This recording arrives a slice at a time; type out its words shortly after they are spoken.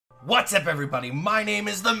What's up, everybody? My name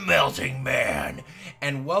is the Melting Man,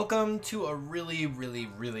 and welcome to a really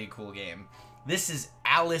cool game. This is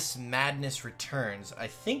Alice Madness Returns. I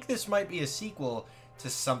think this might be a sequel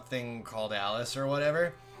to something called Alice or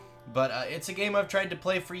whatever, but it's a game I've tried to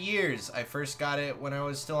play for years. I first got it when I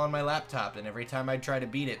was still on my laptop, and every time I'd try to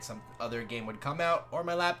beat it, some other game would come out or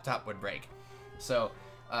my laptop would break. So,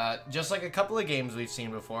 just like a couple of games we've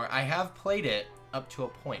seen before, I have played it up to a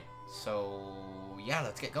point. So, yeah,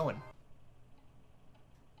 let's get going.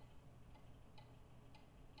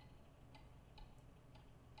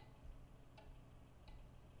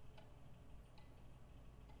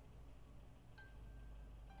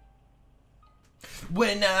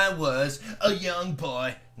 When I was a young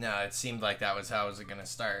boy. No, it seemed like that was how it was gonna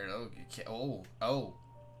start. Okay.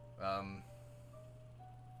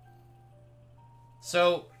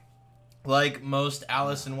 So, like most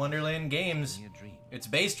Alice in Wonderland games, it's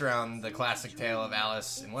based around the classic tale of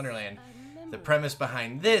Alice in Wonderland. The premise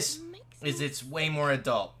behind this is it's way more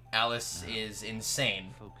adult. Alice is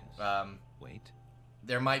insane.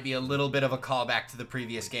 There might be a little bit of a callback to the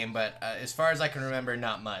previous game, but as far as I can remember,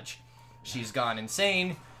 not much. She's gone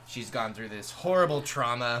insane. She's gone through this horrible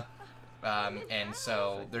trauma. And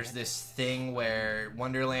so there's this thing where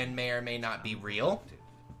Wonderland may or may not be real.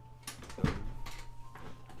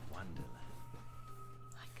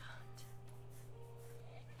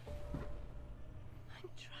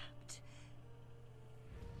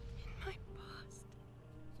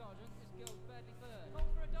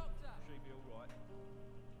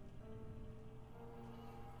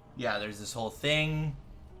 Yeah, there's this whole thing.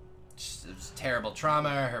 It was terrible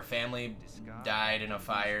trauma. Her family died in a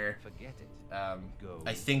fire.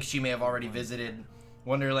 I think she may have already visited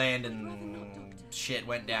Wonderland and shit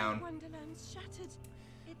went down.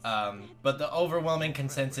 But the overwhelming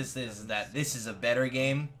consensus is that this is a better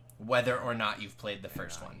game, whether or not you've played the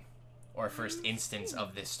first one, or first instance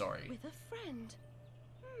of this story. With a friend.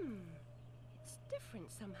 It's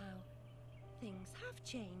different somehow. Things have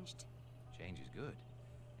changed. Change is good.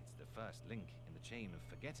 It's the first link in the chain of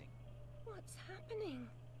forgetting. What's happening?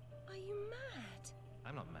 Are you mad?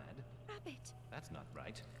 I'm not mad. Rabbit. That's not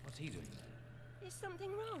right. What's he doing? Is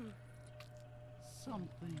something wrong?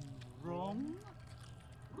 Something wrong?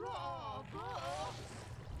 Oh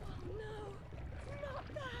no, not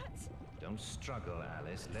that. Don't struggle,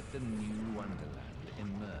 Alice. Let the new Wonderland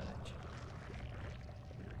emerge.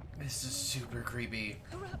 This is super creepy.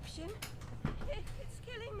 Corruption. It's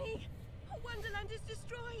killing me. Wonderland is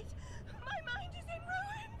destroyed. My mind is in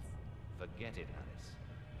ruins. Forget it,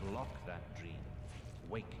 Alice. Block that dream.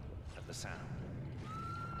 Wake at the sound.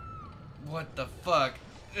 What the fuck?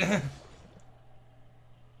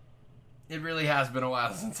 It really has been a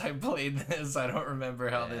while since I played this. I don't remember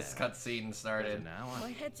how this cutscene started.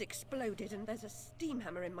 My head's exploded and there's a steam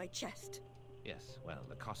hammer in my chest. Yes, well,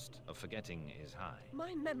 the cost of forgetting is high.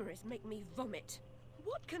 My memories make me vomit.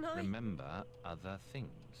 What can I... Remember other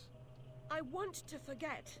things. I want to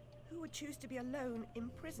forget. Who would choose to be alone,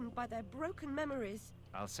 imprisoned by their broken memories?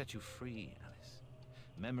 I'll set you free, Alice.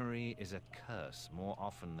 Memory is a curse more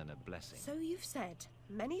often than a blessing. So you've said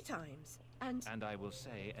many times, and I will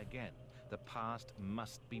say again, the past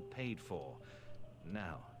must be paid for.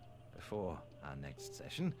 Now, before our next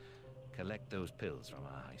session, collect those pills from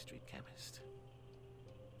our high street chemist.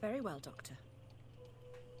 Very well, Doctor.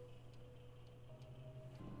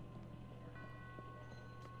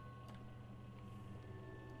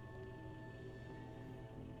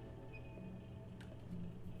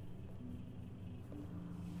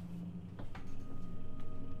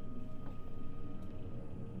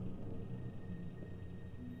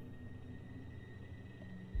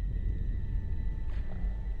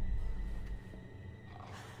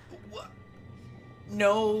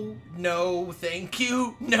 No, thank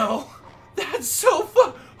you. No. That's so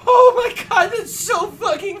oh my god, that's so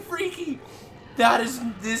fucking freaky. That is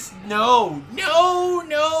no.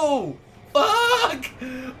 Fuck.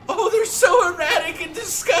 Oh, they're so erratic and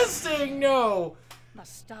disgusting. No. My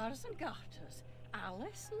stars and garters,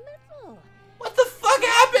 Alice Little. What the fuck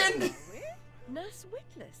happened? Nurse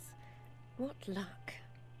Witless. What luck.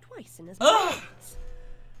 Twice in as many months.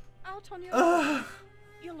 Out on your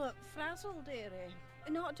You look frazzled, dearie.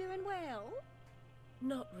 Not doing well?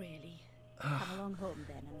 Not really. Come along home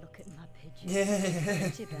then and look at my pigeon. Yeah.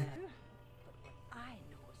 Pretty bad. But I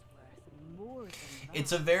know it's worth more than that.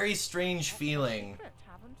 It's a very strange feeling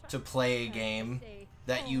to play a game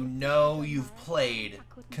that you know you've played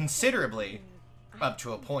considerably up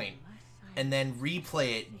to a point, and then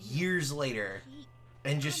replay it years later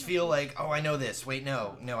and just feel like, oh, I know this. Wait,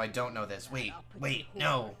 no, I don't know this. Wait,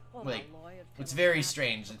 no. Like, it's very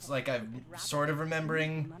strange. It's like I'm sort of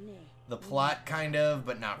remembering the plot, kind of,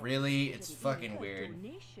 but not really. It's fucking weird.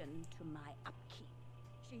 Donation to my upkeep.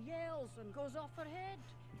 She yells and goes off her head.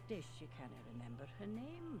 This you can't remember her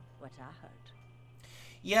name, what I heard.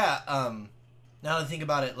 Yeah, now that I think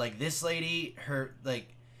about it, like, this lady, her, like,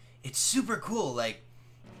 it's super cool. Like,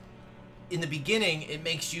 in the beginning, it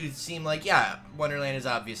makes you seem like, yeah, Wonderland is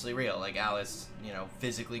obviously real. Like, Alice, you know,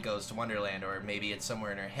 physically goes to Wonderland, or maybe it's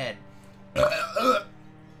somewhere in her head. But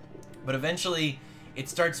eventually, it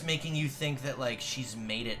starts making you think that, like, she's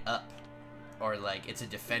made it up. Or, like, it's a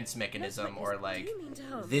defense mechanism, or, like,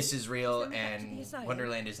 this is real and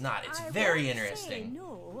Wonderland is not. It's very interesting.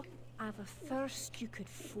 No, I've a thirst you could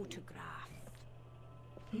photograph.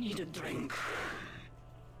 Need a drink.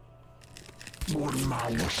 One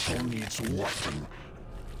mouse on its weapon.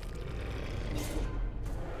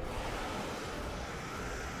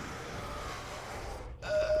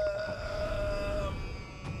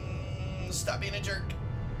 Stop being a jerk.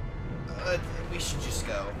 We should just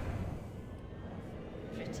go.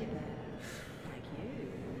 Pretty bad. Like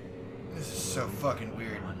you. This is so fucking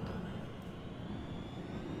weird.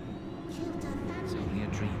 It's only a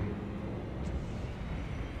dream.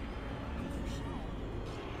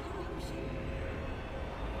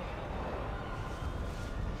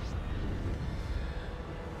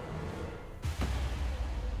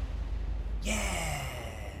 Yeah.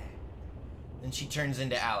 Then she turns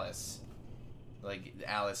into Alice. Like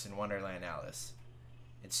Alice in Wonderland Alice.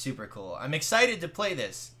 It's super cool. I'm excited to play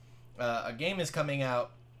this. A game is coming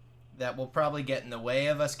out that will probably get in the way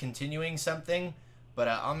of us continuing something, but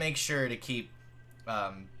I'll make sure to keep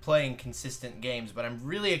playing consistent games. But I'm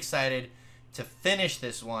really excited to finish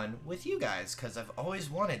this one with you guys, because I've always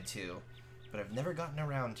wanted to, but I've never gotten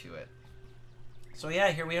around to it. So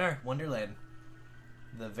yeah, here we are, Wonderland.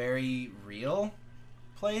 The very real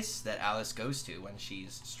place that Alice goes to when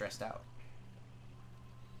she's stressed out.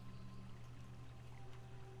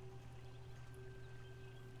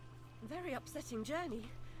 Very upsetting journey,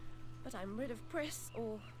 but I'm rid of Pris,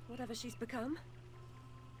 or whatever she's become.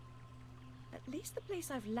 At least the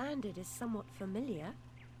place I've landed is somewhat familiar.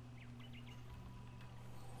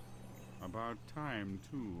 About time,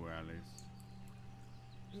 too, Alice.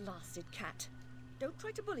 Blasted cat. Don't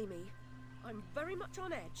try to bully me. I'm very much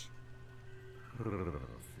on edge.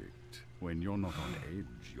 Perfect. When you're not on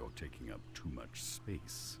edge, you're taking up too much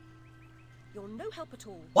space. You're no help at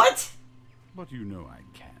all. What? But you know I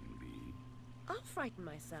can be. I'll frighten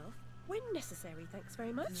myself when necessary, thanks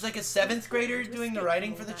very much. It's like a 7th grader doing the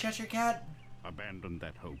writing for the Cheshire Cat. Abandon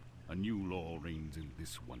that hope. A new law reigns in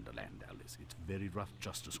this wonderland, Alice. It's very rough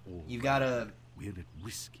justice all You round. gotta... We're at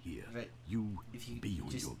risk here. Right. You If you be on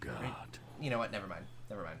just- your guard. right. You know what? Never mind.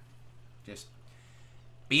 Never mind. Just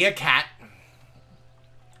be a cat.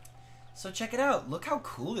 So check it out. Look how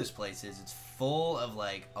cool this place is. It's full of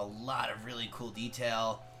like a lot of really cool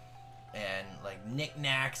detail and like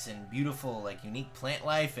knickknacks and beautiful like unique plant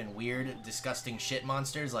life and weird disgusting shit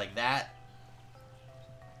monsters like that.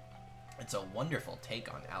 It's a wonderful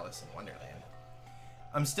take on Alice in Wonderland.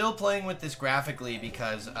 I'm still playing with this graphically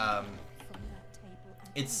because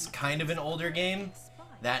it's kind of an older game.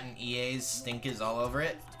 That and EA's stink is all over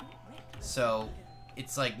it. So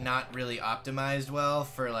it's like not really optimized well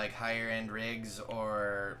for like higher end rigs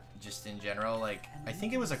or just in general. Like I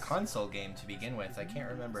think it was a console game to begin with. I can't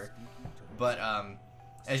remember. But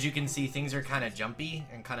as you can see, things are kind of jumpy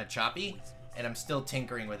and kind of choppy, and I'm still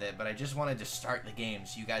tinkering with it. But I just wanted to start the game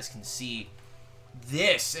so you guys can see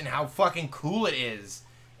this and how fucking cool it is.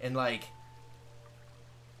 And like,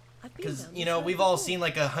 because you know we've all seen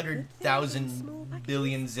like 100,000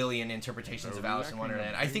 billion zillion interpretations of Alice in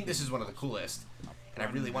Wonderland. I think this is one of the coolest, and I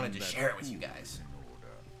really wanted to share it with you guys.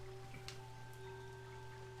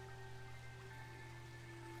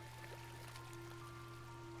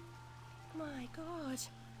 My God,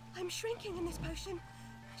 I'm shrinking in this potion.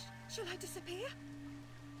 Shall I disappear?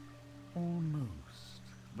 Almost.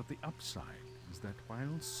 But the upside is that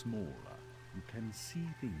while smaller, you can see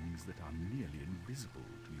things that are nearly invisible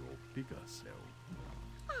to your bigger self.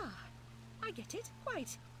 Ah, I get it.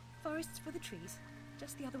 Quite. Forests for the trees.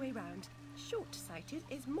 Just the other way round. Short-sighted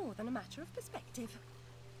is more than a matter of perspective.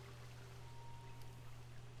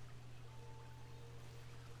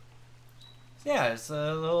 Yeah, it's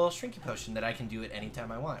a little shrinky potion that I can do it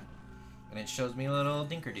anytime I want. And it shows me little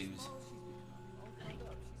dinker-doos.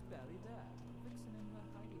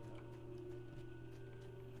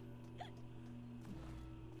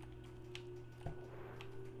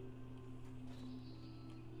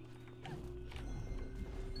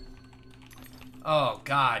 Oh,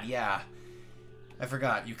 God, yeah. I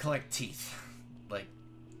forgot. You collect teeth. Like,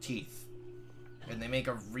 teeth. And they make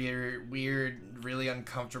a weird really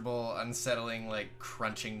uncomfortable, unsettling, like,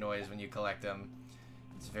 crunching noise when you collect them.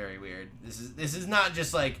 It's very weird. This is not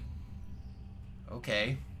just like,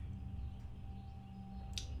 okay.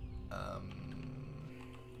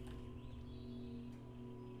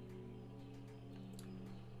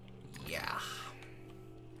 Yeah.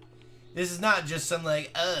 This is not just some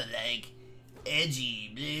like, oh, like,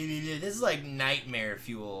 edgy, blah, blah, blah. This is like nightmare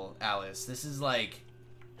fuel, Alice. This is like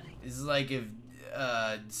if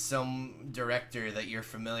some director that you're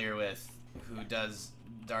familiar with who does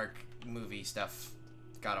dark movie stuff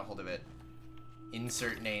got a hold of it.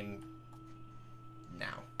 Insert name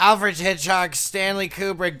now. Alfred Hitchcock, Stanley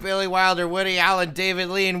Kubrick, Billy Wilder, Woody Allen, David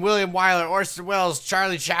Lean, William Wyler, Orson Welles,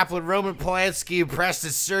 Charlie Chaplin, Roman Polanski, Preston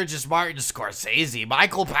Sturges, Martin Scorsese,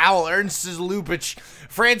 Michael Powell, Ernst Lubitsch,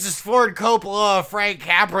 Francis Ford Coppola, Frank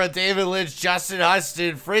Capra, David Lynch, Justin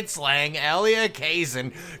Huston, Fritz Lang, Elia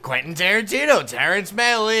Kazan, Quentin Tarantino, Terrence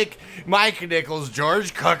Malick, Mike Nichols,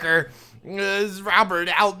 George Cukor, Robert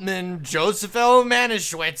Altman, Joseph L.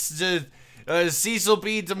 Manischewitz, Cecil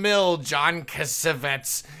B. DeMille, John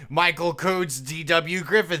Cassavetes, Michael Coates, D.W.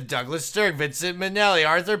 Griffith, Douglas Stern, Vincent Minnelli,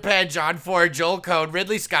 Arthur Penn, John Ford, Joel Coen,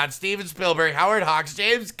 Ridley Scott, Steven Spielberg, Howard Hawks,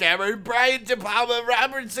 James Cameron, Brian De Palma,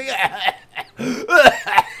 Robert Singer.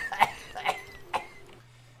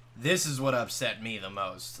 This is what upset me the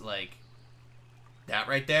most. Like, that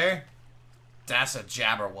right there, that's a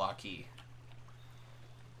Jabberwocky.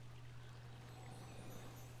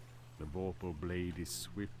 The vorpal blade is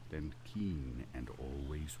swift and keen and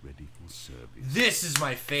always ready for service. This is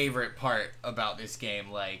my favorite part about this game.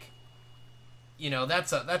 Like, you know,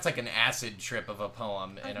 that's like an acid trip of a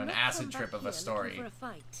poem and an acid trip of a story.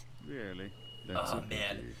 Really? That's oh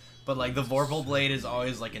man. But like the vorpal blade is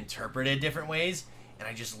always like interpreted different ways, and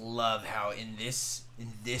I just love how in this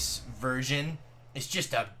version it's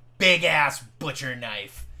just a big ass butcher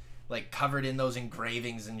knife, like covered in those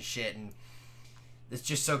engravings and shit, and it's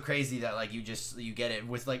just so crazy that like you get it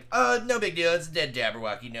with like, oh, no big deal, it's a dead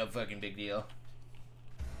Jabberwocky, no fucking big deal.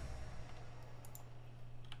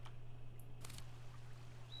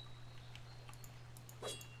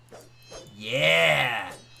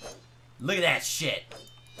 Yeah! Look at that shit.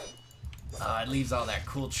 It leaves all that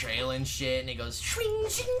cool trail and shit, and it goes shing,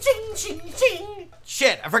 shing, shing, shing, shing.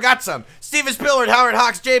 Shit, I forgot some. Steven Spielberg, Howard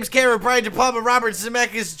Hawks, James Cameron, Brian De Palma, Robert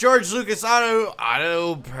Zemeckis, George Lucas, Otto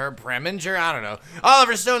Preminger, I don't know.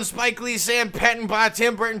 Oliver Stone, Spike Lee, Sam Peckinpah,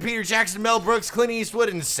 Tim Burton, Peter Jackson, Mel Brooks, Clint Eastwood,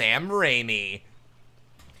 and Sam Raimi.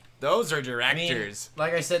 Those are directors. I mean,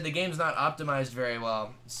 like I said, the game's not optimized very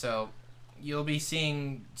well, so you'll be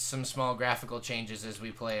seeing some small graphical changes as we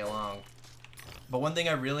play along. But one thing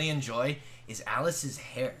I really enjoy is Alice's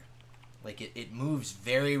hair. Like, it moves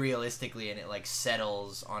very realistically, and it, like,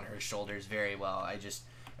 settles on her shoulders very well. I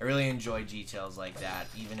really enjoy details like that,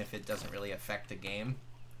 even if it doesn't really affect the game.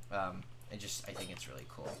 I think it's really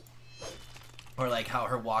cool. Or, like, how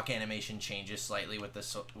her walk animation changes slightly with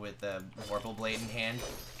the vorpal blade in hand.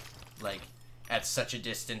 Like, at such a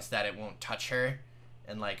distance that it won't touch her.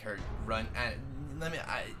 And, like, her run...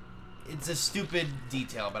 it's a stupid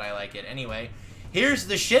detail, but I like it. Anyway... Here's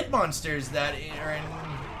the shit monsters that are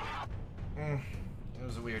in... it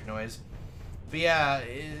was a weird noise. But yeah,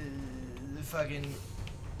 the fucking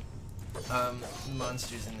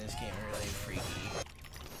monsters in this game are really freaky.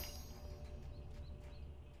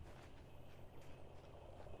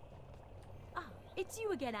 Ah, it's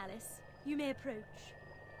you again, Alice. You may approach.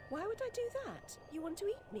 Why would I do that? You want to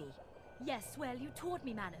eat me? Yes, well, you taught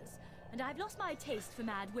me manners, and I've lost my taste for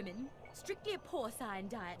mad women. Strictly a porcine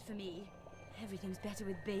diet for me. Everything's better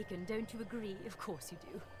with bacon, don't you agree? Of course you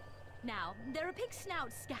do. Now, there are pig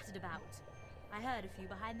snouts scattered about. I heard a few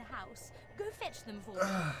behind the house. Go fetch them for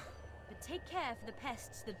me. But take care for the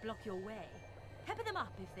pests that block your way. Pepper them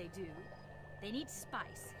up if they do. They need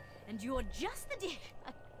spice, and you're just the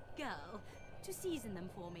girl to season them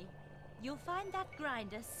for me. You'll find that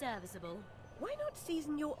grinder serviceable. Why not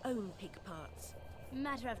season your own pig parts?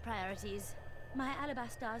 Matter of priorities. My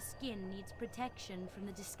alabaster skin needs protection from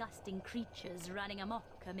the disgusting creatures running amok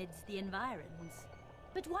amidst the environs.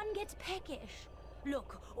 But one gets peckish.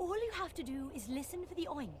 Look, all you have to do is listen for the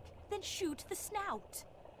oink, then shoot the snout.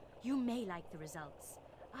 You may like the results.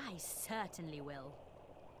 I certainly will.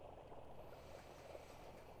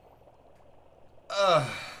 Ugh.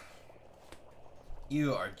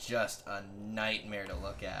 You are just a nightmare to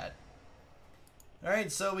look at.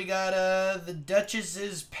 Alright, so we got the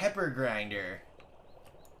Duchess's Pepper Grinder.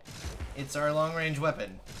 It's our long-range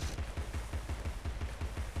weapon.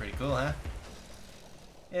 Pretty cool, huh?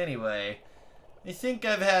 Anyway, I think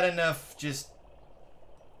I've had enough just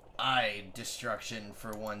eye destruction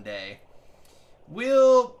for one day.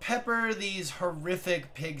 We'll pepper these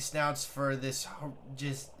horrific pig snouts for this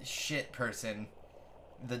just shit person,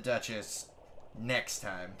 the Duchess, next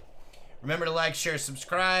time. Remember to like, share,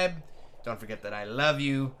 subscribe. Don't forget that I love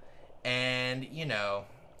you. And, you know,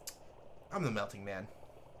 I'm the Melting Man.